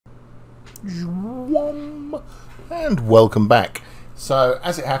And welcome back. So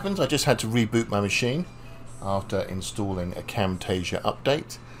as it happens, I just had to reboot my machine after installing a Camtasia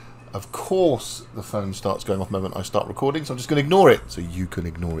update. Of course the phone starts going off the moment I start recording, so I'm just going to ignore it so you can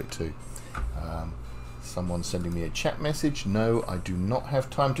ignore it too. Someone's sending me a chat message. No, I do not have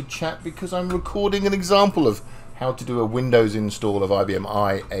time to chat because I'm recording an example of how to do a Windows install of IBM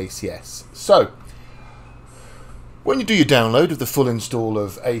i ACS. So when you do your download of the full install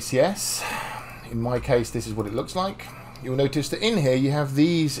of ACS, in my case this is what it looks like. You'll notice that in here you have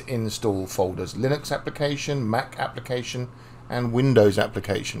these install folders: Linux application, Mac application, and Windows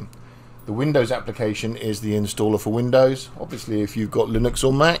application. The Windows application is the installer for Windows. Obviously if you've got Linux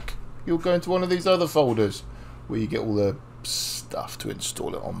or Mac, you'll go into one of these other folders where you get all the stuff to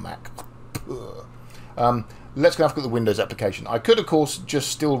install it on Mac. Let's go have a look at the Windows application. I could of course just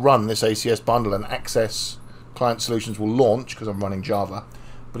still run this ACS bundle and Access Client Solutions will launch because I'm running Java.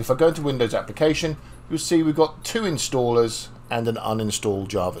 But if I go into Windows application, you'll see we've got two installers and an uninstalled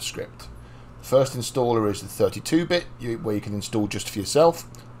JavaScript. The first installer is the 32-bit, where you can install just for yourself,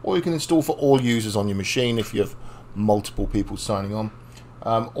 or you can install for all users on your machine if you have multiple people signing on,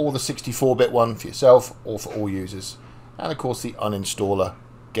 or the 64-bit one for yourself or for all users. And of course the uninstaller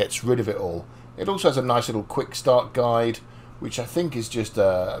gets rid of it all. It also has a nice little quick start guide, which I think is just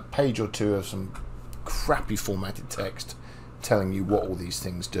a page or two of some crappy formatted text telling you what all these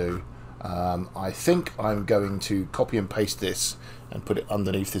things do. I think I'm going to copy and paste this and put it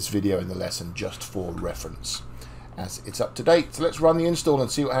underneath this video in the lesson just for reference as it's up to date. So let's run the install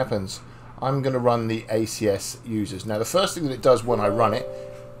and see what happens. I'm going to run the ACS users. Now the first thing that it does when I run it,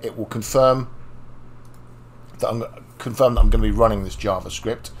 it will confirm that I'm going to be running this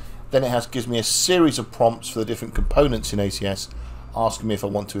JavaScript. Then it gives me a series of prompts for the different components in ACS, asking me if I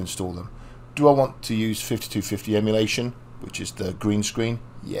want to install them. Do I want to use 5250 emulation, which is the green screen?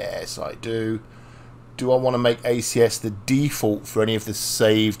 Yes, I do. Do I want to make ACS the default for any of the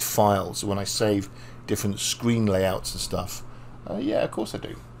saved files? So when I save different screen layouts and stuff? Yeah, of course I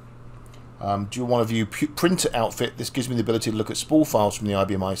do. Do you want to view printer outfit? This gives me the ability to look at spool files from the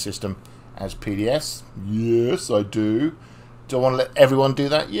IBM i system as PDFs. Yes, I do. Do I want to let everyone do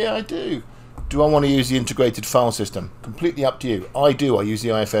that? Yeah, I do. Do I want to use the integrated file system? Completely up to you. I do. I use the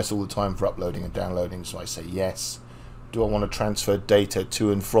IFS all the time for uploading and downloading, so I say yes. Do I want to transfer data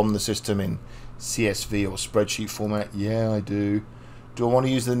to and from the system in CSV or spreadsheet format? Yeah, I do. Do I want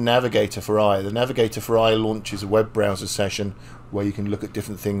to use the Navigator for I? The Navigator for I launches a web browser session where you can look at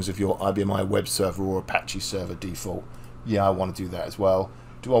different things of your IBM i web server or Apache server default. Yeah, I want to do that as well.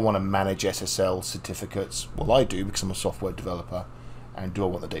 Do I want to manage Ssl certificates? Well, I do because I'm a software developer. And do I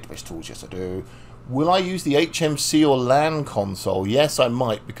want the database tools? Yes, I do. Will I use the HMC or LAN console? Yes, I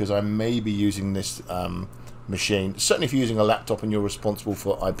might, because I may be using this machine. Certainly if you're using a laptop and you're responsible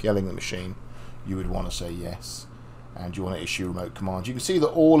for IPLing the machine, you would want to say yes. And you want to issue remote commands. You can see that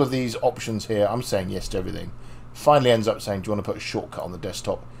all of these options here, I'm saying yes to everything. Finally ends up saying, do you want to put a shortcut on the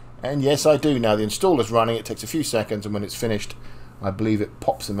desktop? And yes, I do. Now the installer's running, it takes a few seconds, and when it's finished, I believe it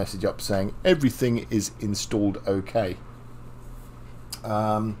pops a message up saying everything is installed okay.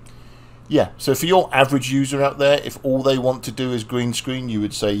 Yeah, so for your average user out there, if all they want to do is green screen, you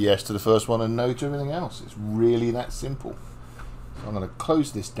would say yes to the first one and no to everything else. It's really that simple. So I'm going to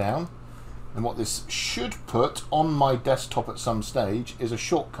close this down, and what this should put on my desktop at some stage is a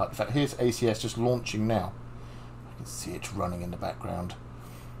shortcut. In fact, here's ACS just launching now. I can see it running in the background.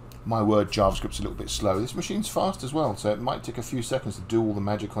 My word, JavaScript's a little bit slow. This machine's fast as well, so it might take a few seconds to do all the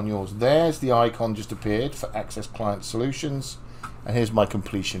magic on yours. There's the icon just appeared for Access Client Solutions. And here's my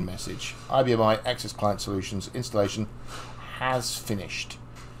completion message. IBM i Access Client Solutions installation has finished.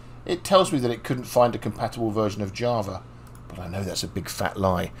 It tells me that it couldn't find a compatible version of Java, but I know that's a big fat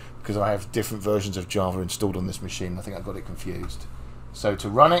lie because I have different versions of Java installed on this machine. I think I got it confused. So to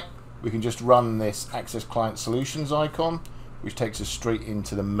run it, we can just run this Access Client Solutions icon, which takes us straight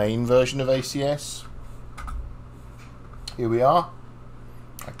into the main version of ACS. Here we are.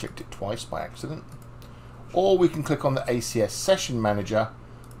 I clicked it twice by accident. Or we can click on the ACS Session Manager,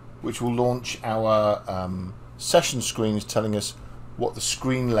 which will launch our session screens telling us what the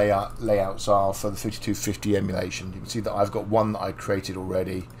screen layouts are for the 5250 emulation. You can see that I've got one that I created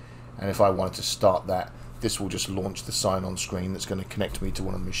already, and if I wanted to start that, this will just launch the sign-on screen that's going to connect me to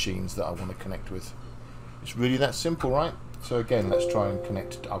one of the machines that I want to connect with. It's really that simple, right? So again, let's try and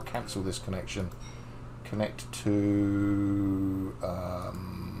connect. I'll cancel this connection. Connect to...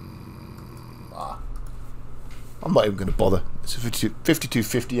 I'm not even going to bother. It's a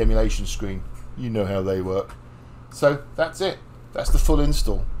 5250 emulation screen. You know how they work. So that's it. That's the full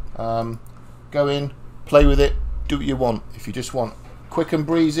install. Go in, play with it, do what you want. If you just want quick and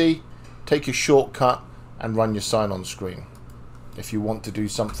breezy, take your shortcut and run your sign-on screen. If you want to do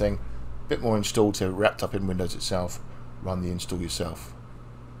something a bit more installed, wrapped up in Windows itself, run the install yourself.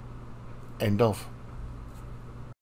 End of.